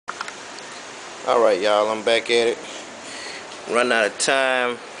Alright, y'all, I'm back at it. Running out of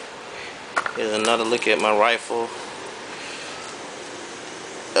time. Here's another look at my rifle.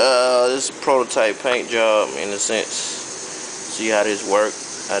 This is a prototype paint job in a sense. See how this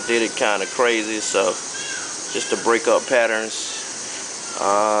works. I did it kind of crazy, so just to break up patterns.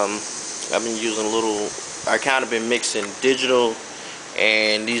 I've been using I kind of been mixing digital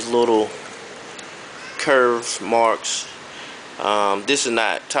and these little curves, marks. This is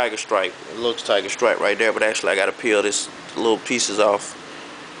not tiger stripe. It looks tiger stripe right there, but actually I got to peel this little pieces off,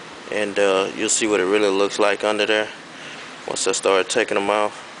 and you'll see what it really looks like under there once I start taking them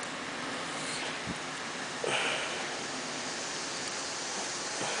off.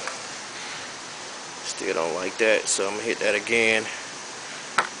 Still don't like that, so I'm gonna hit that again.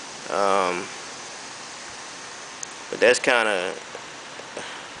 But that's kind of,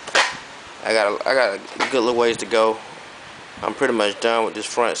 I got a good little ways to go. I'm pretty much done with this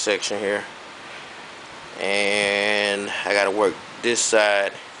front section here, and I got to work this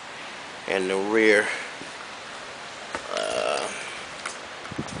side and the rear.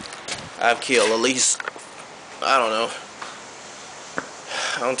 I've killed at least, I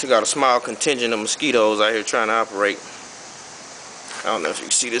don't think out a small contingent of mosquitoes out here trying to operate. I don't know if you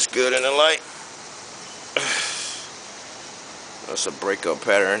can see this good in the light. That's a breakup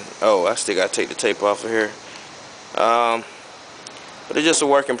pattern. Oh, I still got to take the tape off of here. But it's just a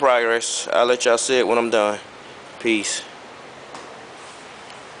work in progress. I'll let y'all see it when I'm done. Peace.